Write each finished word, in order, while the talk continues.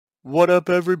What up,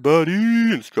 everybody?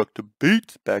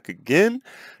 InstructaBeats back again,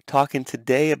 talking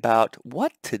today about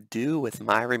what to do with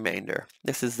my remainder.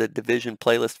 This is the division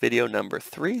playlist video number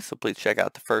 3, so please check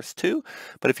out the first 2.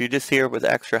 But if you're just here with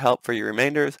extra help for your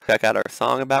remainders, check out our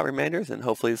song about remainders, and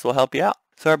hopefully this will help you out.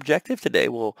 So our objective today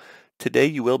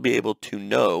you will be able to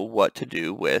know what to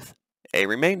do with a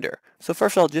remainder. So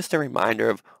first of all, just a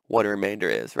reminder of what a remainder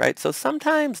is, right? So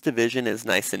sometimes division is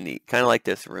nice and neat, kind of like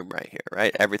this room right here,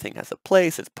 right? Everything has a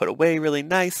place, it's put away really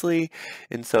nicely.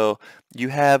 And so you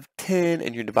have 10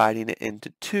 and you're dividing it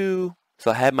into 2.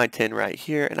 So I have my 10 right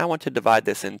here, and I want to divide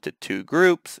this into 2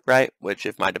 groups, right? Which,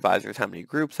 if my divisor is how many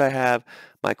groups I have,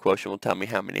 my quotient will tell me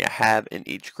how many I have in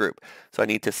each group. So I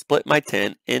need to split my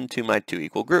 10 into my 2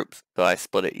 equal groups. So I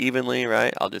split it evenly,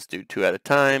 right? I'll just do 2 at a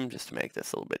time just to make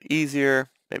this a little bit easier.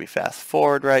 Maybe fast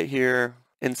forward right here.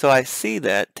 And so I see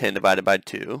that 10 divided by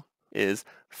 2 is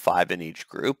 5 in each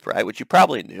group, right? Which you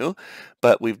probably knew,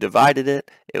 but we've divided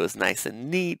it. It was nice and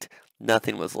neat.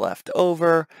 Nothing was left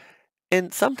over.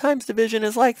 And sometimes division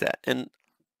is like that. And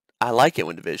I like it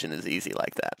when division is easy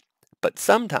like that. But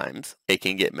sometimes it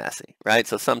can get messy, right?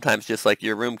 So sometimes, just like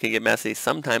your room can get messy,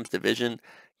 sometimes division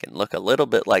can look a little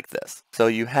bit like this. So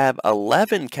you have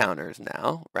 11 counters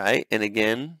now, right? And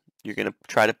again, you're going to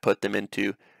try to put them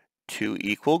into 2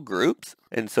 equal groups.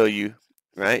 And so you,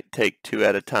 right, take 2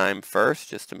 at a time first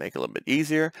just to make it a little bit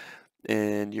easier.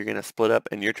 And you're going to split up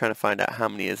and you're trying to find out how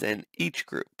many is in each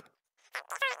group.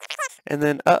 And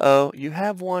then, you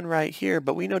have 1 right here,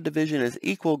 but we know division is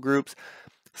equal groups.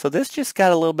 So this just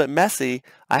got a little bit messy.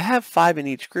 I have 5 in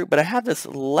each group, but I have this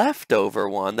leftover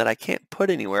one that I can't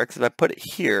put anywhere, because if I put it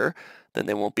here, then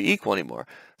they won't be equal anymore.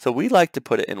 So we like to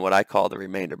put it in what I call the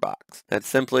remainder box. And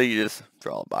simply, you just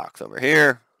draw a box over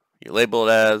here. You label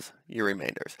it as your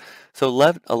remainders. So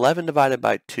 11 divided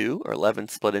by 2, or 11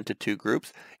 split into 2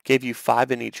 groups, gave you 5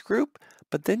 in each group,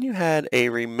 but then you had a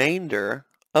remainder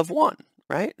of 1,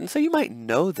 right? And so you might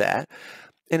know that.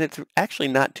 And it's actually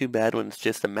not too bad when it's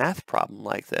just a math problem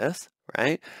like this,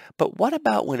 right? But what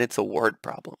about when it's a word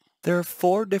problem? There are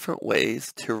 4 different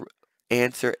ways to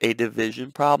answer a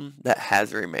division problem that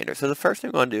has a remainder. So the first thing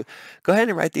we're going to do, go ahead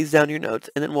and write these down in your notes,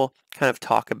 and then we'll kind of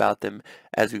talk about them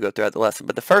as we go throughout the lesson.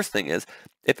 But the first thing is,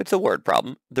 if it's a word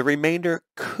problem, the remainder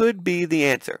could be the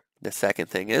answer. The second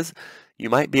thing is, you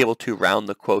might be able to round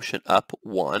the quotient up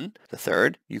 1. The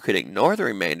third, you could ignore the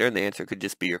remainder, and the answer could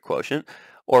just be your quotient.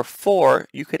 Or 4,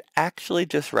 you could actually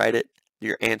just write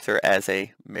your answer as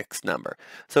a mixed number.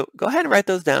 So go ahead and write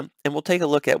those down, and we'll take a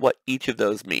look at what each of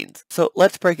those means. So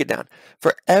let's break it down.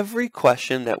 For every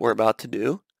question that we're about to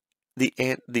do,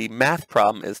 the math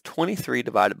problem is 23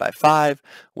 divided by 5,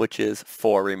 which is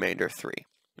 4 remainder 3,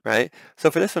 right? So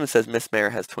for this one, it says Miss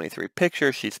Mayer has 23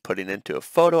 pictures. She's putting into a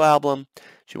photo album.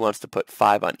 She wants to put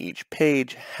 5 on each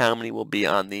page. How many will be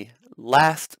on the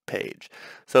last page?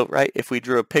 So, right, if we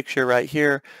drew a picture right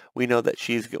here, we know that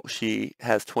she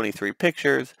has 23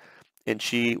 pictures, and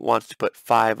she wants to put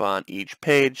 5 on each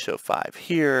page. So 5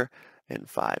 here, and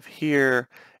 5 here,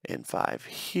 and 5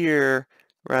 here,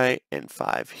 right, and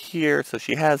 5 here. So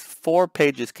she has 4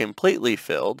 pages completely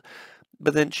filled,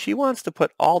 but then she wants to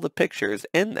put all the pictures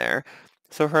in there.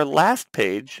 So her last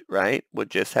page, right,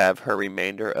 would just have her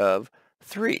remainder of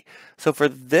 3. So for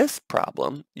this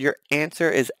problem, your answer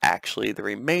is actually the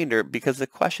remainder, because the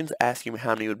question's asking you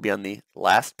how many would be on the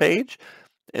last page,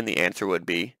 and the answer would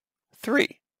be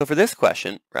 3. So for this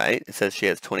question, right, it says she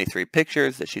has 23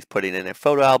 pictures that she's putting in a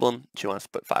photo album. She wants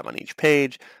to put 5 on each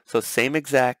page. So same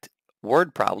exact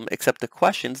word problem, except the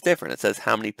question's different. It says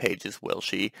how many pages will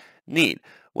she need?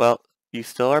 Well, you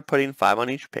still are putting 5 on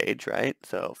each page, right?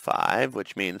 So 5,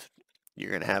 which means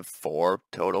you're going to have 4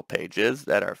 total pages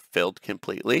that are filled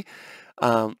completely.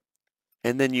 And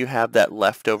then you have that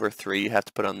leftover 3 you have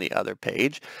to put on the other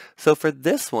page. So for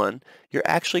this one, you're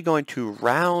actually going to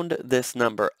round this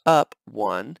number up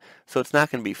 1. So it's not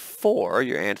going to be 4.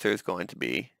 Your answer is going to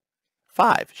be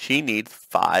 5. She needs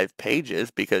 5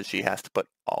 pages because she has to put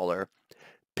all her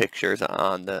pictures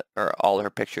all her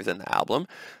pictures in the album.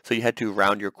 So you had to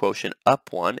round your quotient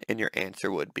up 1, and your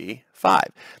answer would be 5.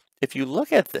 If you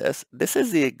look at this, this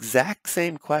is the exact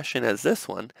same question as this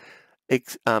one.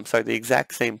 The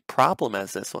exact same problem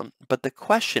as this one, but the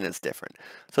question is different.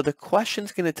 So the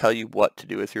question's going to tell you what to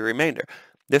do with your remainder.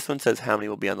 This one says how many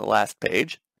will be on the last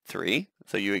page? 3.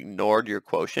 So you ignored your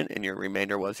quotient, and your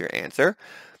remainder was your answer.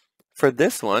 For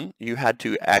this one, you had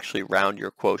to actually round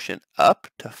your quotient up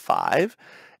to 5.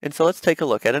 And so let's take a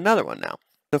look at another one now.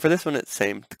 So for this one, it's the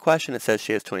same question. It says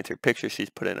she has 23 pictures. She's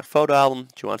put in a photo album.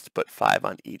 She wants to put 5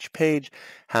 on each page.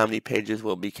 How many pages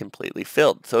will be completely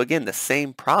filled? So again, the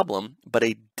same problem, but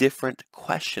a different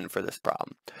question for this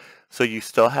problem. So you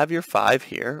still have your 5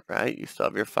 here, right? You still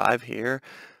have your 5 here.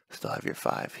 Still have your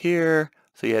 5 here.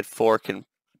 So you had 4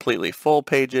 completely full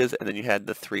pages, and then you had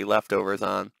the 3 leftovers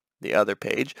on the other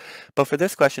page. But for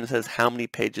this question, it says how many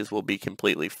pages will be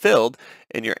completely filled?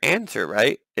 And your answer,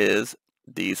 right, is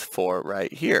these 4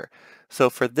 right here. So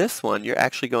for this one, you're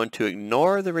actually going to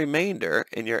ignore the remainder,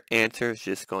 and your answer is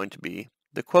just going to be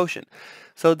the quotient.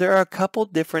 So there are a couple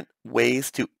different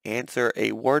ways to answer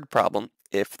a word problem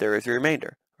if there is a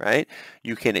remainder, right?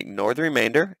 You can ignore the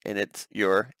remainder, and it's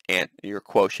your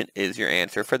quotient is your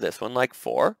answer for this one, like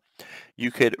 4.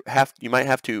 You might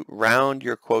have to round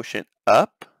your quotient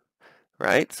up,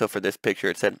 right? So for this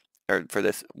picture, it said, or for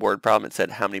this word problem, it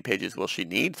said how many pages will she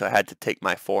need? So I had to take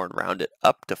my 4 and round it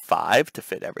up to 5 to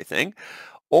fit everything.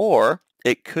 Or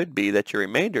it could be that your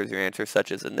remainder is your answer,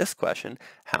 such as in this question,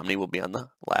 how many will be on the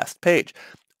last page?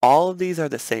 All of these are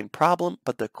the same problem,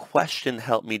 but the question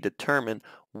helped me determine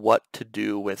what to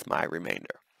do with my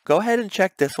remainder. Go ahead and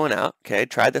check this one out. Okay,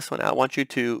 try this one out. I want you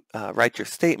to write your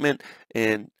statement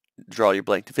and draw your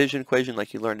blank division equation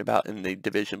like you learned about in the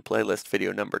division playlist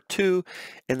video number 2,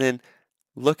 and then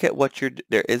look at what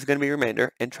there is going to be a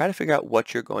remainder and try to figure out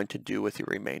what you're going to do with your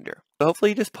remainder. So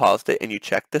hopefully you just paused it and you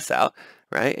checked this out,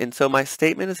 right? And so my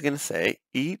statement is going to say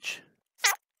each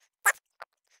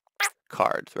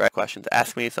cards, right? Questions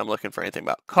ask me, so I'm looking for anything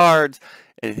about cards,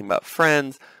 anything about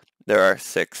friends. There are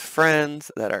 6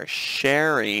 friends that are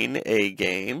sharing a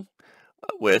game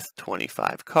with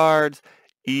 25 cards.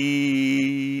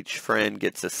 Each friend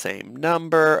gets the same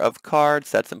number of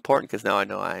cards. That's important because now I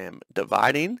know I am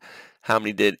dividing. How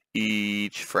many did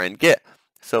each friend get?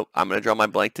 So I'm going to draw my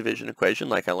blank division equation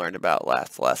like I learned about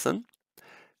last lesson.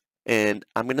 And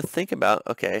I'm going to think about,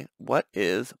 okay, what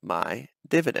is my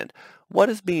dividend? What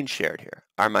is being shared here?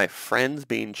 Are my friends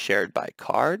being shared by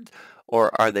cards,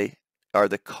 or are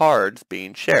the cards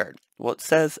being shared? Well, it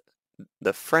says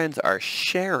the friends are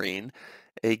sharing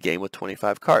a game with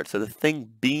 25 cards. So the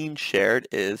thing being shared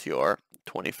is your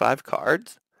 25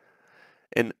 cards,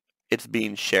 and it's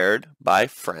being shared by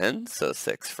friends, so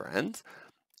 6 friends,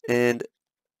 and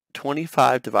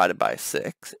 25 divided by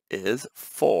 6 is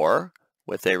 4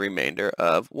 with a remainder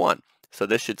of 1. So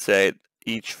this should say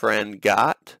each friend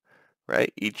got,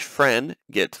 right? Each friend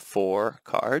gets 4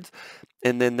 cards,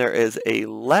 and then there is a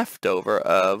leftover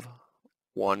of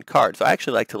 1 card. So I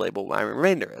actually like to label what my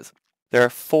remainder is. There are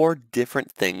 4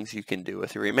 different things you can do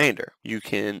with your remainder. You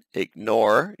can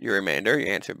ignore your remainder, your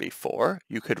answer would be 4.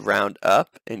 You could round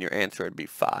up and your answer would be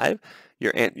 5.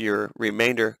 Your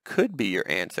remainder could be your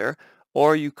answer,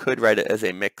 or you could write it as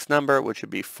a mixed number, which would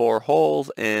be 4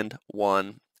 wholes and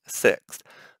 1/6.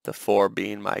 The 4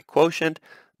 being my quotient,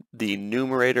 the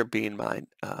numerator being my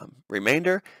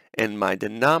remainder, and my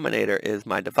denominator is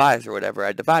my divisor, whatever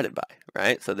I divided by,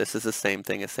 right? So this is the same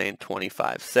thing as saying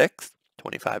 25/6.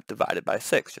 25 divided by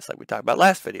 6, just like we talked about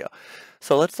last video.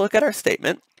 So let's look at our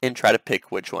statement and try to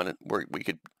pick which one we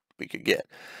could get.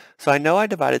 So I know I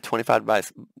divided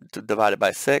 25 divided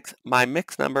by 6. My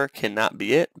mixed number cannot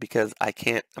be it because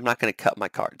I'm not going to cut my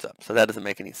cards up, so that doesn't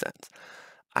make any sense.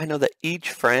 I know that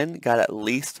each friend got at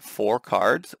least 4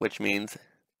 cards, which means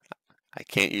I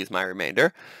can't use my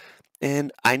remainder.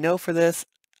 And I know for this,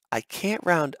 I can't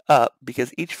round up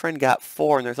because each friend got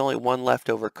 4 and there's only 1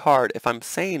 leftover card. If I'm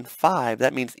saying 5,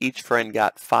 that means each friend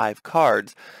got 5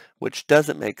 cards, which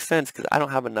doesn't make sense because I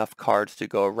don't have enough cards to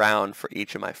go around for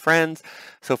each of my friends.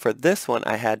 So for this one,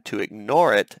 I had to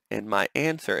ignore it, and my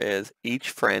answer is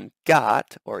each friend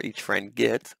got, or each friend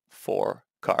gets, 4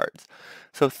 cards.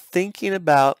 So thinking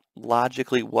about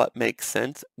logically what makes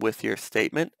sense with your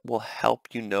statement will help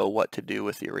you know what to do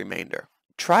with your remainder.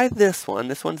 Try this one.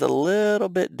 This one's a little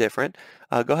bit different.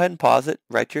 Go ahead and pause it,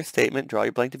 write your statement, draw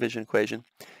your blank division equation,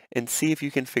 and see if you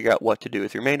can figure out what to do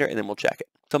with your remainder, and then we'll check it.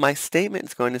 So my statement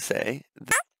is going to say,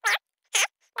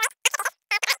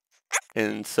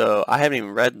 and so I haven't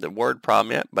even read the word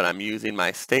problem yet, but I'm using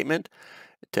my statement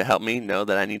to help me know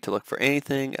that I need to look for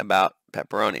anything about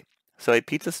pepperoni. So a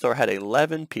pizza store had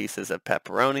 11 pieces of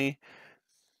pepperoni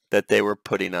that they were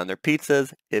putting on their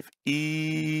pizzas. If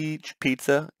each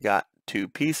pizza got 2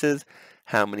 pieces,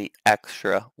 how many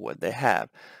extra would they have?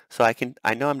 So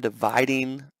I know I'm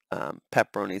dividing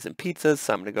pepperonis and pizzas,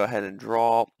 so I'm going to go ahead and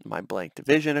draw my blank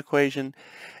division equation.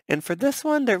 And for this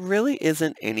one, there really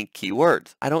isn't any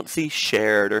keywords. I don't see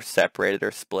shared or separated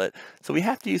or split, so we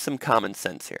have to use some common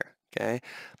sense here, okay?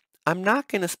 I'm not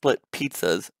going to split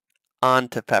pizzas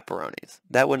onto pepperonis.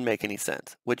 That wouldn't make any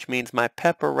sense, which means my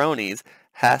pepperonis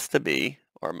has to be,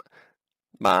 or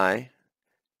my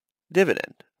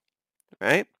dividend,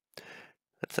 right?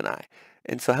 That's an I.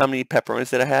 And so how many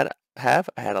pepperonis did I have?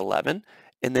 I had 11.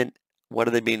 And then what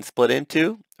are they being split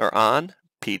into or on?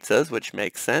 Pizzas, which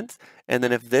makes sense. And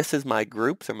then if this is my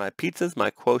groups or my pizzas, my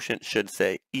quotient should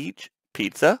say each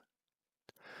pizza,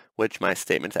 which my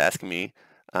statement's asking me,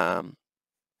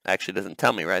 actually doesn't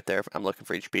tell me right there if I'm looking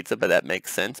for each pizza, but that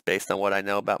makes sense based on what I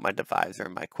know about my divisor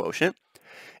and my quotient.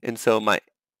 And so my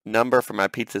number for my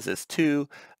pizzas is 2.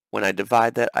 When I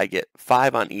divide that, I get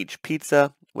 5 on each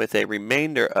pizza with a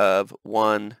remainder of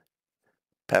 1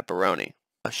 pepperoni.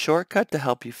 A shortcut to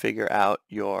help you figure out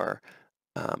your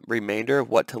remainder of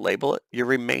what to label it. Your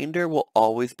remainder will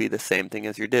always be the same thing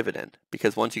as your dividend,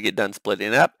 because once you get done splitting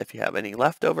it up, if you have any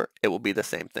left over, it will be the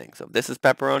same thing. So if this is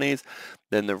pepperonis,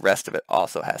 then the rest of it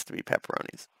also has to be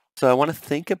pepperonis. So I want to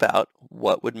think about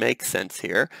what would make sense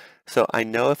here. So I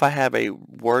know if I have a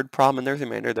word problem and there's a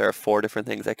remainder, there are 4 different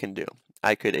things I can do.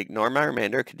 I could ignore my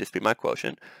remainder, it could just be my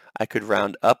quotient. I could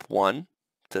round up 1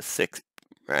 to 6,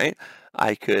 right?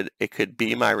 It could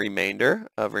be my remainder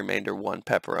of remainder 1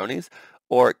 pepperonis,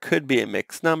 or it could be a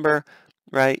mixed number,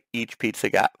 right? Each pizza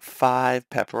got 5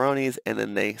 pepperonis, and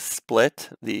then they split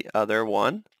the other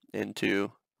one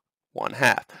into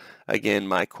 1/2. Again,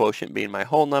 my quotient being my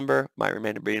whole number, my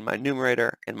remainder being my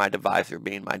numerator, and my divisor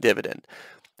being my dividend.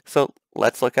 So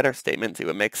let's look at our statement and see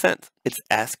what makes sense. It's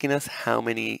asking us how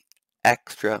many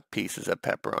extra pieces of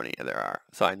pepperoni there are.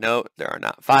 So I know there are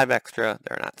not 5 extra,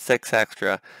 there are not 6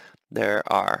 extra, there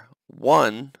are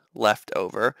 1 left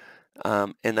over.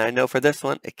 And I know for this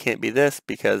one, it can't be this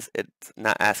because it's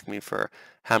not asking me for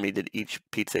how many did each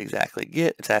pizza exactly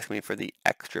get. It's asking me for the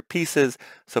extra pieces.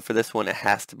 So for this one, it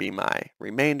has to be my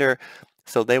remainder.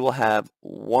 So they will have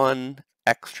 1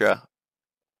 extra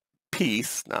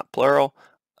piece, not plural,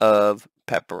 of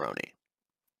pepperoni,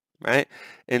 right?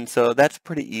 And so that's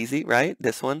pretty easy, right?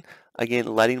 This one, again,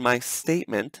 letting my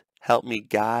statement help me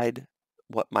guide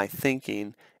what my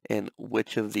thinking and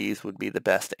which of these would be the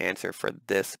best answer for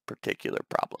this particular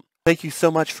problem. Thank you so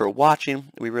much for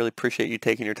watching. We really appreciate you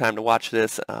taking your time to watch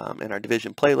this in our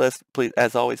division playlist. Please,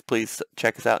 as always, please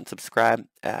check us out and subscribe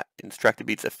at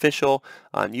InstructaBeats Official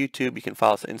on YouTube. You can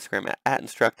follow us on Instagram at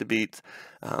InstructaBeats.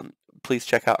 Please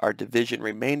check out our division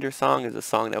remainder song. It's a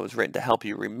song that was written to help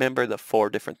you remember the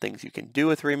 4 different things you can do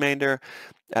with remainder.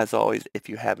 As always, if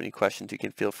you have any questions, you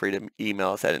can feel free to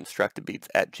email us at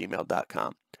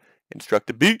instructabeats@gmail.com.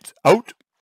 InstructaBeats out!